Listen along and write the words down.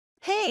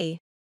Hey!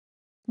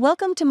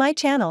 Welcome to my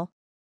channel.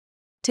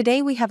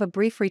 Today we have a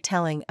brief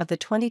retelling of the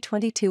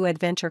 2022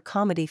 adventure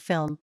comedy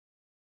film.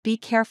 Be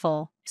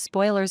careful,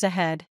 spoilers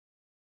ahead.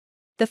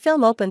 The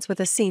film opens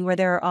with a scene where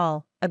there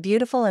are a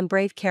beautiful and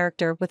brave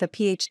character with a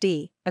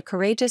PhD, a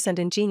courageous and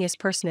ingenious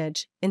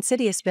personage,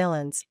 insidious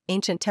villains,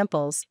 ancient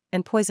temples,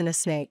 and poisonous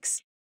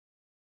snakes.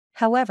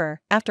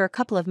 However, after a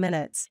couple of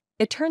minutes,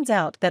 it turns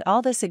out that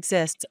all this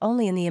exists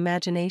only in the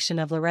imagination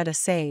of Loretta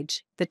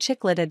Sage, the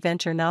chick-lit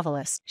adventure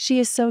novelist. She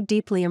is so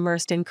deeply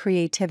immersed in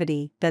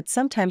creativity that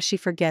sometimes she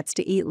forgets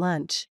to eat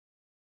lunch.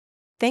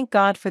 Thank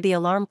God for the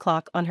alarm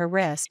clock on her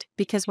wrist,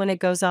 because when it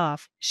goes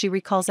off, she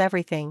recalls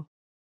everything.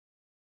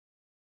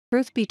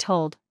 Truth be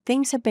told,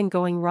 things have been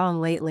going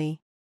wrong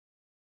lately.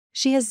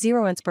 She has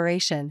zero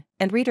inspiration,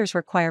 and readers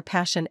require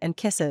passion and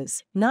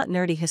kisses, not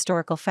nerdy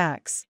historical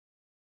facts.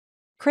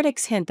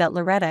 Critics hint that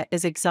Loretta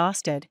is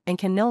exhausted and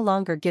can no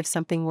longer give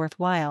something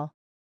worthwhile.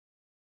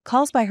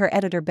 Calls by her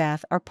editor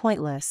Beth are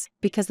pointless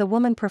because the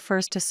woman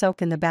prefers to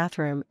soak in the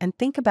bathroom and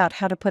think about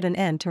how to put an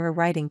end to her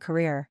writing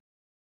career.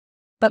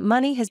 But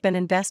money has been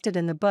invested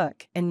in the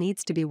book and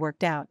needs to be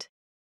worked out.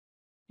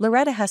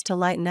 Loretta has to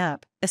lighten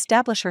up,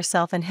 establish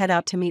herself and head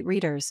out to meet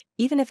readers,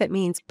 even if it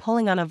means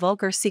pulling on a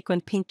vulgar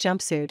sequined pink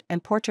jumpsuit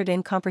and portrait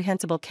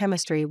incomprehensible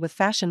chemistry with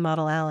fashion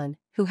model Alan,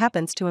 who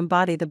happens to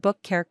embody the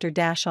book character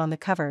Dash on the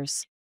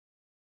covers.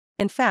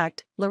 In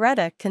fact,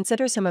 Loretta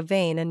considers him a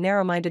vain and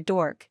narrow-minded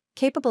dork,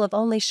 capable of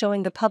only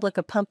showing the public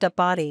a pumped-up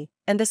body,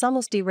 and this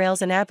almost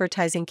derails an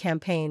advertising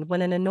campaign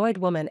when an annoyed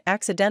woman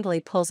accidentally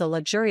pulls a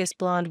luxurious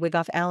blonde wig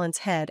off Alan's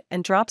head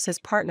and drops his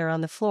partner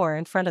on the floor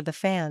in front of the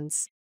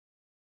fans.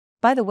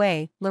 By the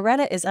way,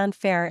 Loretta is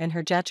unfair in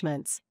her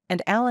judgments,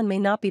 and Alan may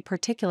not be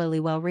particularly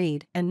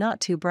well-read and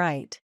not too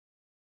bright.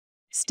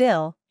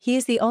 Still, he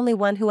is the only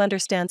one who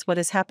understands what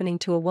is happening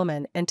to a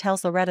woman and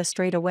tells Loretta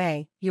straight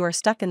away, "You are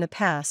stuck in the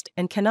past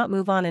and cannot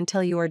move on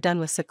until you are done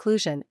with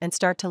seclusion and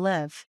start to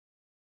live."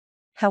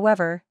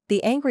 However,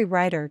 the angry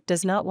writer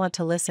does not want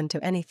to listen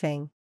to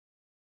anything.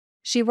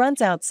 She runs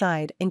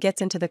outside and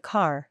gets into the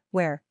car,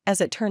 where,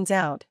 as it turns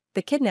out,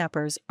 the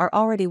kidnappers are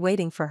already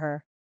waiting for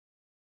her.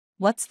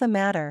 What's the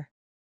matter?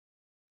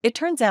 It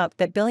turns out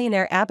that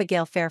billionaire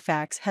Abigail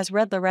Fairfax has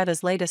read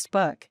Loretta's latest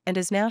book and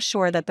is now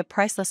sure that the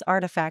priceless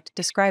artifact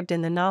described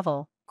in the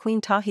novel, Queen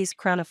Tahi's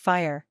Crown of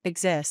Fire,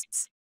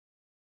 exists.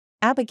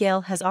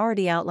 Abigail has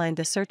already outlined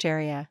the search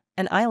area,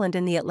 an island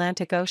in the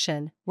Atlantic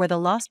Ocean, where the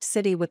lost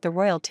city with the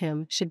royal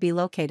tomb should be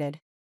located.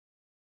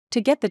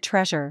 To get the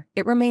treasure,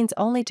 it remains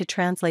only to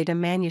translate a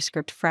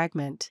manuscript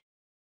fragment.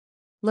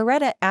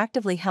 Loretta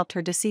actively helped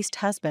her deceased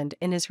husband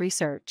in his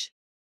research.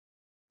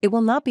 It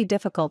will not be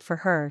difficult for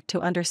her to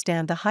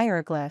understand the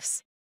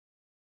hieroglyphs.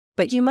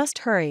 But you must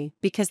hurry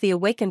because the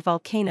awakened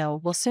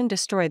volcano will soon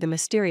destroy the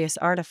mysterious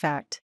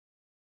artifact.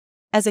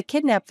 As a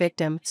kidnap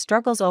victim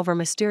struggles over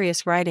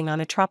mysterious writing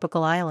on a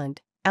tropical island,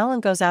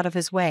 Alan goes out of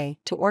his way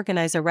to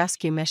organize a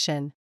rescue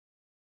mission.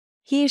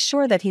 He is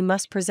sure that he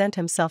must present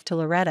himself to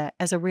Loretta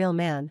as a real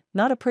man,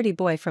 not a pretty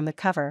boy from the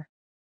cover.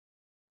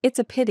 It's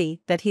a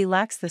pity that he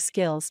lacks the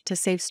skills to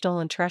save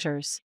stolen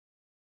treasures.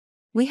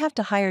 We have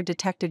to hire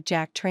Detective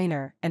Jack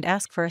Trainer and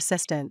ask for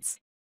assistance.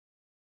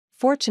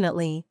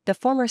 Fortunately, the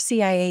former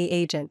CIA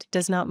agent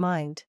does not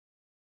mind.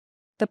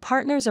 The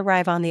partners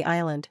arrive on the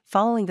island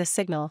following the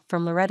signal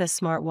from Loretta's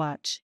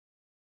smartwatch.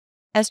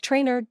 As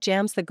Trainer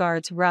jams the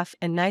guards rough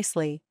and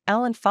nicely,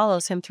 Alan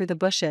follows him through the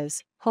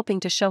bushes, hoping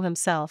to show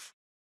himself.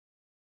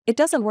 It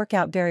doesn't work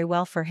out very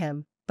well for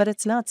him, but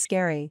it's not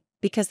scary,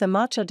 because the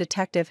macho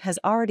detective has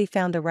already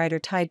found the writer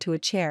tied to a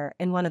chair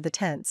in one of the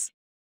tents.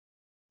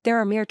 There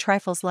are mere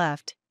trifles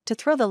left, to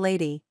throw the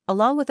lady,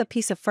 along with a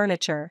piece of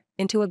furniture,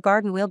 into a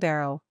garden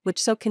wheelbarrow,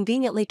 which so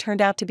conveniently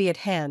turned out to be at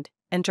hand,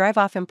 and drive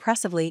off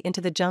impressively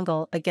into the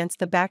jungle against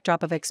the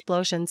backdrop of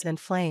explosions and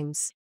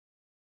flames.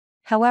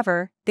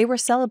 However, they were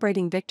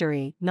celebrating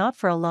victory not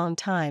for a long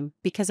time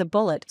because a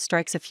bullet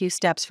strikes a few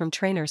steps from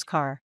Trainer's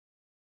car.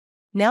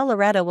 Now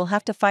Loretta will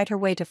have to fight her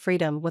way to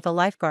freedom with a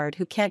lifeguard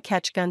who can't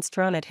catch guns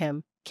thrown at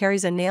him,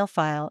 carries a nail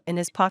file in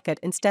his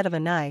pocket instead of a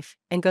knife,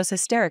 and goes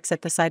hysterics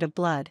at the sight of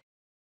blood.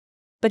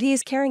 But he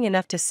is carrying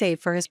enough to save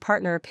for his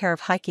partner a pair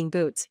of hiking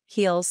boots,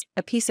 heels,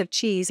 a piece of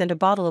cheese and a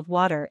bottle of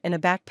water in a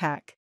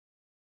backpack.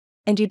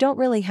 And you don't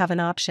really have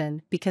an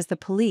option because the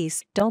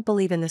police don't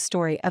believe in the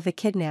story of the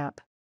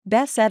kidnap.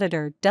 Beth's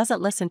editor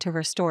doesn't listen to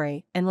her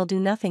story and will do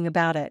nothing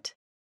about it.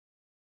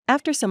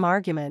 After some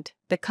argument,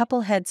 the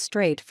couple heads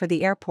straight for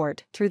the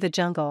airport through the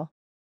jungle.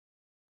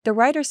 The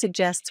writer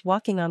suggests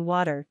walking on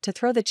water to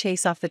throw the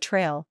chase off the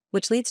trail,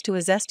 which leads to a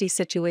zesty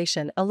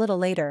situation a little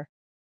later.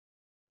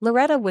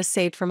 Loretta was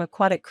saved from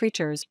aquatic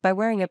creatures by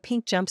wearing a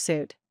pink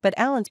jumpsuit, but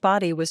Alan's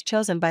body was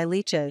chosen by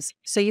leeches,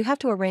 so you have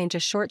to arrange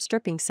a short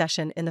stripping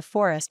session in the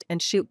forest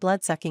and shoot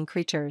blood-sucking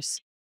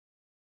creatures.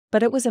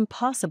 But it was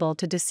impossible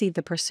to deceive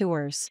the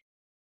pursuers.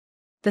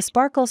 The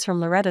sparkles from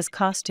Loretta's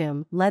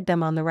costume led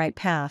them on the right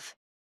path.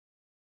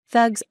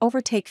 Thugs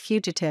overtake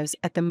fugitives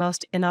at the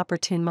most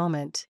inopportune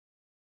moment.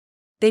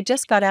 They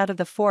just got out of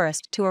the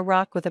forest to a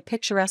rock with a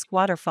picturesque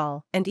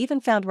waterfall and even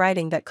found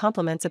writing that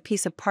complements a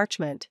piece of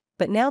parchment,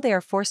 but now they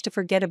are forced to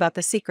forget about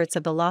the secrets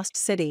of the lost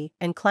city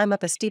and climb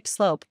up a steep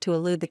slope to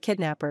elude the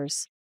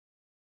kidnappers.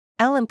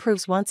 Alan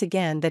proves once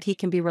again that he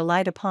can be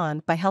relied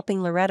upon by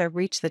helping Loretta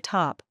reach the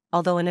top,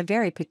 although in a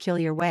very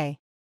peculiar way.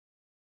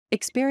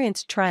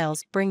 Experienced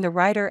trials bring the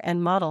writer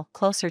and model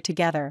closer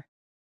together.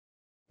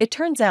 It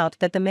turns out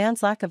that the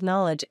man's lack of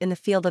knowledge in the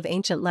field of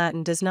ancient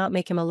Latin does not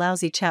make him a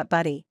lousy chat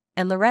buddy,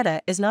 and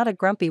Loretta is not a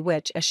grumpy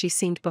witch as she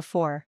seemed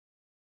before.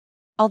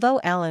 Although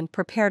Alan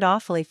prepared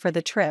awfully for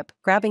the trip,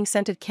 grabbing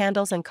scented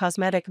candles and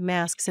cosmetic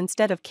masks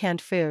instead of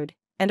canned food,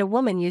 and a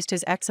woman used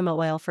his eczema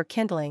oil for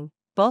kindling,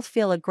 both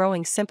feel a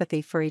growing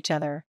sympathy for each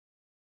other.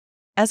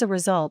 As a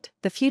result,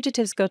 the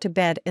fugitives go to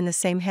bed in the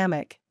same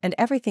hammock, and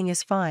everything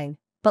is fine,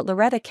 but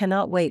Loretta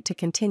cannot wait to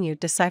continue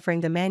deciphering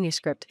the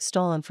manuscript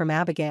stolen from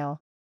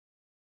Abigail.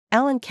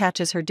 Alan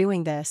catches her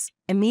doing this,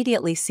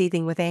 immediately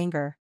seething with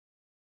anger.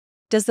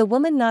 Does the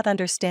woman not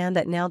understand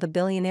that now the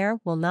billionaire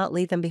will not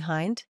leave them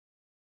behind?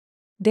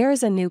 There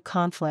is a new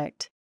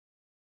conflict.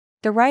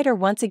 The writer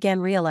once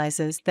again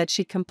realizes that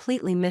she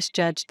completely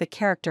misjudged the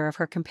character of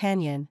her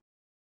companion.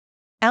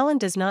 Alan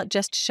does not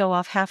just show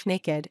off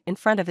half-naked in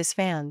front of his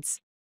fans.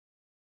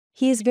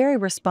 He is very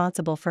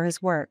responsible for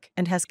his work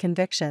and has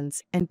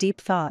convictions and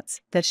deep thoughts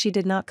that she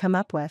did not come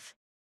up with.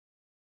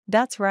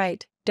 That's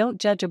right,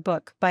 don't judge a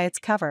book by its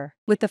cover.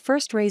 With the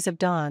first rays of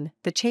dawn,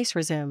 the chase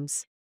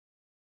resumes.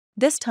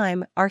 This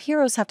time, our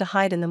heroes have to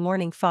hide in the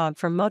morning fog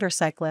from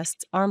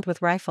motorcyclists armed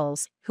with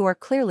rifles, who are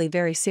clearly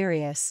very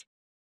serious.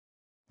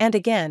 And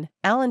again,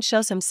 Alan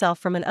shows himself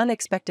from an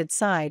unexpected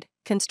side,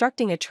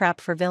 constructing a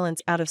trap for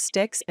villains out of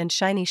sticks and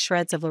shiny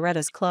shreds of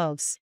Loretta's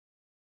clothes.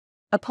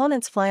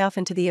 Opponents fly off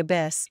into the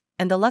abyss,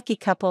 and the lucky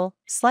couple,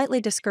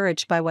 slightly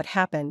discouraged by what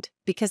happened,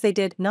 because they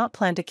did not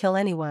plan to kill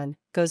anyone,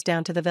 goes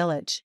down to the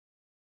village.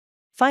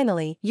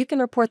 Finally, you can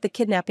report the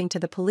kidnapping to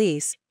the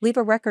police, leave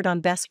a record on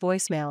Beth's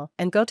voicemail,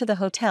 and go to the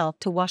hotel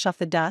to wash off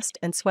the dust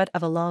and sweat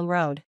of a long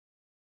road.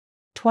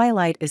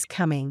 Twilight is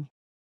coming.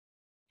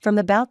 From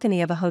the balcony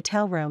of a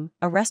hotel room,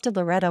 arrested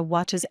Loretta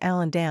watches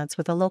Alan dance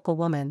with a local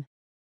woman.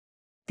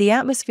 The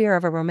atmosphere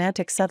of a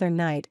romantic southern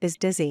night is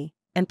dizzy,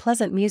 and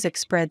pleasant music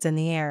spreads in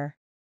the air.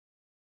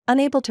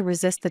 Unable to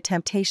resist the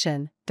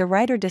temptation, the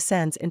writer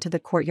descends into the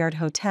courtyard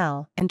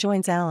hotel and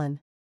joins Alan.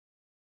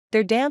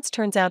 Their dance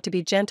turns out to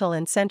be gentle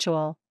and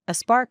sensual. A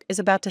spark is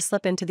about to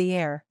slip into the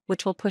air,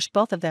 which will push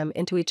both of them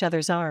into each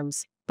other's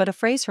arms, but a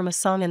phrase from a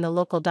song in the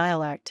local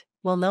dialect,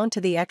 well known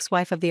to the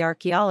ex-wife of the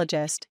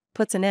archaeologist,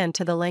 puts an end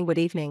to the languid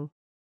evening.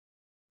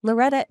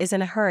 Loretta is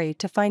in a hurry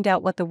to find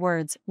out what the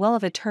words "well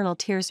of eternal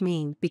tears"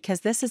 mean because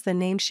this is the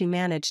name she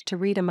managed to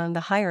read among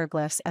the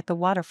hieroglyphs at the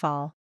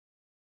waterfall.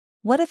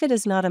 What if it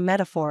is not a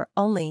metaphor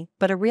only,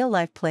 but a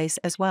real-life place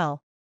as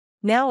well?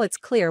 Now it's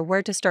clear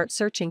where to start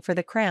searching for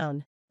the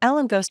crown.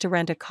 Alan goes to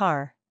rent a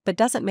car, but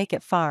doesn't make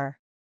it far.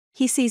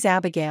 He sees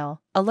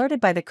Abigail,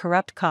 alerted by the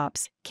corrupt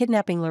cops,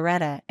 kidnapping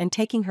Loretta and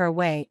taking her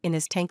away in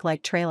his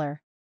tank-like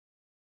trailer.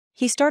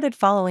 He started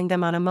following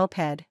them on a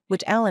moped,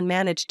 which Alan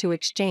managed to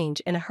exchange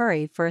in a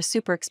hurry for a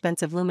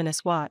super-expensive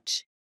luminous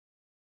watch.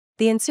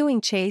 The ensuing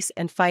chase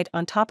and fight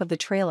on top of the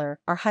trailer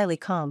are highly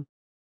calm.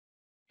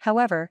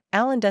 However,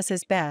 Alan does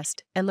his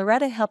best, and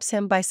Loretta helps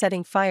him by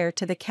setting fire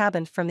to the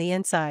cabin from the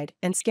inside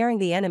and scaring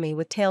the enemy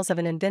with tales of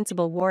an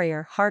invincible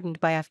warrior hardened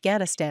by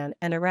Afghanistan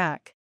and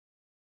Iraq.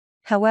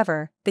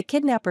 However, the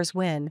kidnappers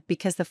win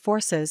because the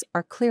forces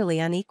are clearly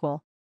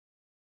unequal.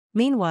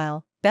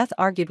 Meanwhile, Beth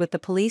argued with the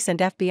police and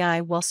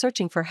FBI while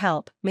searching for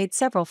help, made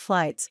several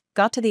flights,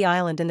 got to the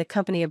island in the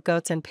company of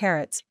goats and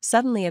parrots,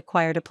 suddenly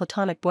acquired a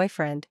platonic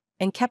boyfriend,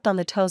 and kept on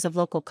the toes of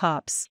local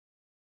cops.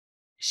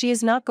 She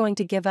is not going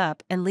to give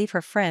up and leave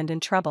her friend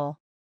in trouble.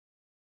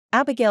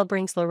 Abigail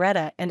brings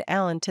Loretta and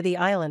Alan to the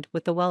island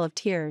with the Well of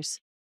Tears.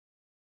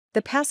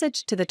 The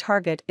passage to the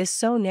target is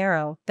so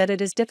narrow that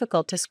it is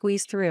difficult to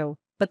squeeze through,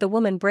 but the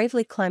woman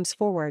bravely climbs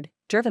forward,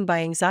 driven by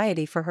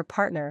anxiety for her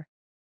partner.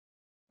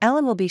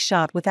 Alan will be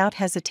shot without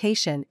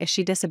hesitation if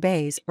she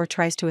disobeys or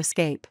tries to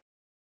escape.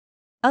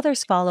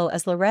 Others follow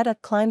as Loretta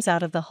climbs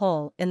out of the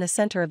hole in the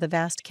center of the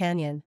vast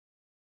canyon.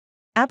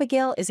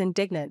 Abigail is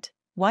indignant.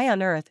 Why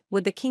on earth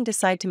would the king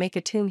decide to make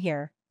a tomb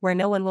here, where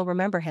no one will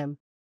remember him?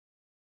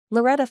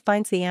 Loretta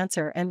finds the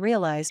answer and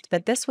realized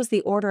that this was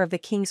the order of the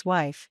king's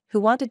wife, who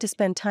wanted to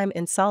spend time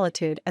in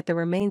solitude at the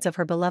remains of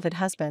her beloved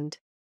husband.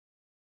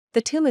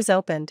 The tomb is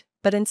opened,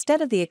 but instead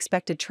of the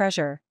expected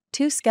treasure,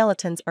 2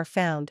 skeletons are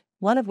found,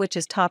 one of which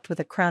is topped with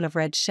a crown of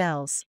red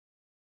shells.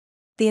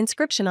 The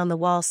inscription on the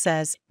wall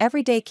says,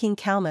 "Everyday King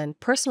Kalman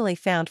personally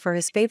found for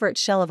his favorite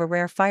shell of a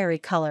rare fiery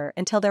color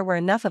until there were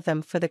enough of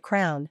them for the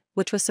crown,"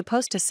 which was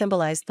supposed to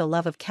symbolize the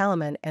love of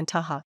Kalaman and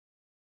Taha.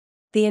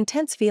 The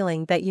intense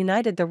feeling that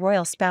united the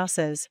royal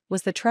spouses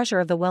was the treasure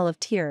of the Well of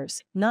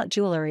Tears, not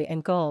jewelry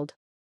and gold.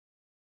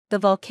 The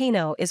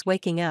volcano is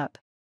waking up.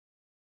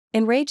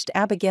 Enraged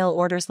Abigail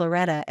orders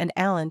Loretta and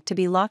Alan to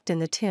be locked in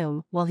the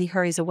tomb while he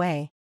hurries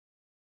away.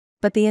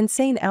 But the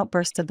insane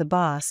outbursts of the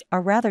boss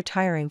are rather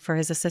tiring for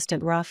his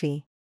assistant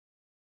Rafi.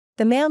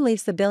 The man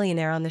leaves the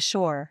billionaire on the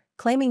shore,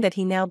 claiming that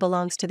he now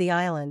belongs to the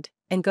island,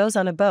 and goes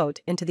on a boat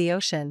into the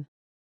ocean.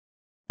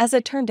 As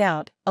it turned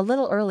out, a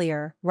little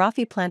earlier,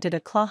 Rafi planted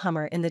a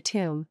clawhammer in the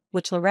tomb,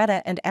 which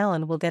Loretta and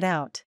Alan will get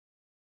out.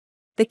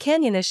 The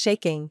canyon is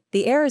shaking,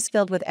 the air is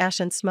filled with ash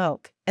and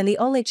smoke, and the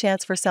only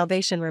chance for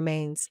salvation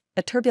remains,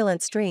 a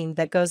turbulent stream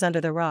that goes under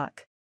the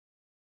rock.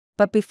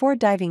 But before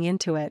diving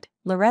into it,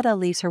 Loretta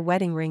leaves her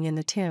wedding ring in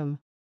the tomb.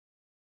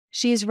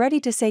 She is ready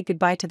to say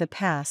goodbye to the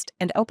past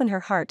and open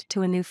her heart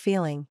to a new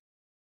feeling.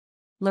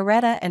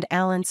 Loretta and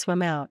Alan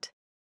swim out.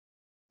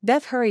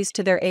 Beth hurries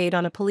to their aid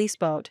on a police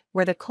boat,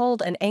 where the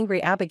cold and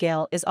angry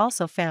Abigail is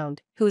also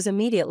found, who is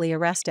immediately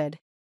arrested.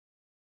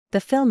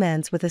 The film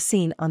ends with a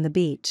scene on the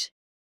beach.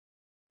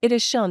 It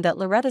is shown that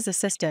Loretta's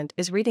assistant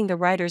is reading the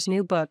writer's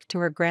new book to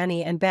her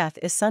granny and Beth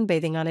is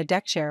sunbathing on a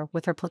deck chair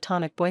with her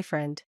platonic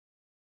boyfriend.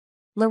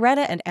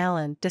 Loretta and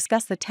Alan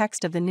discuss the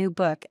text of the new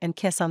book and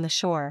kiss on the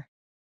shore.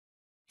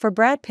 For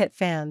Brad Pitt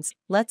fans,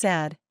 let's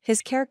add,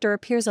 his character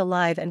appears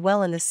alive and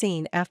well in the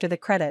scene after the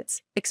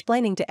credits,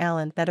 explaining to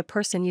Alan that a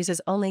person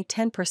uses only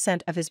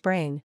 10% of his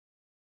brain.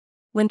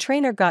 When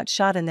Trainer got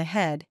shot in the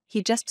head,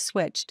 he just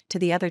switched to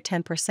the other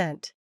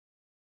 10%.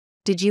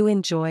 Did you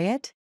enjoy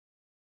it?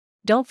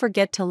 Don't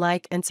forget to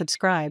like and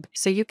subscribe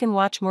so you can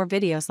watch more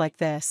videos like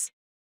this.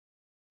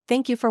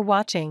 Thank you for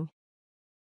watching.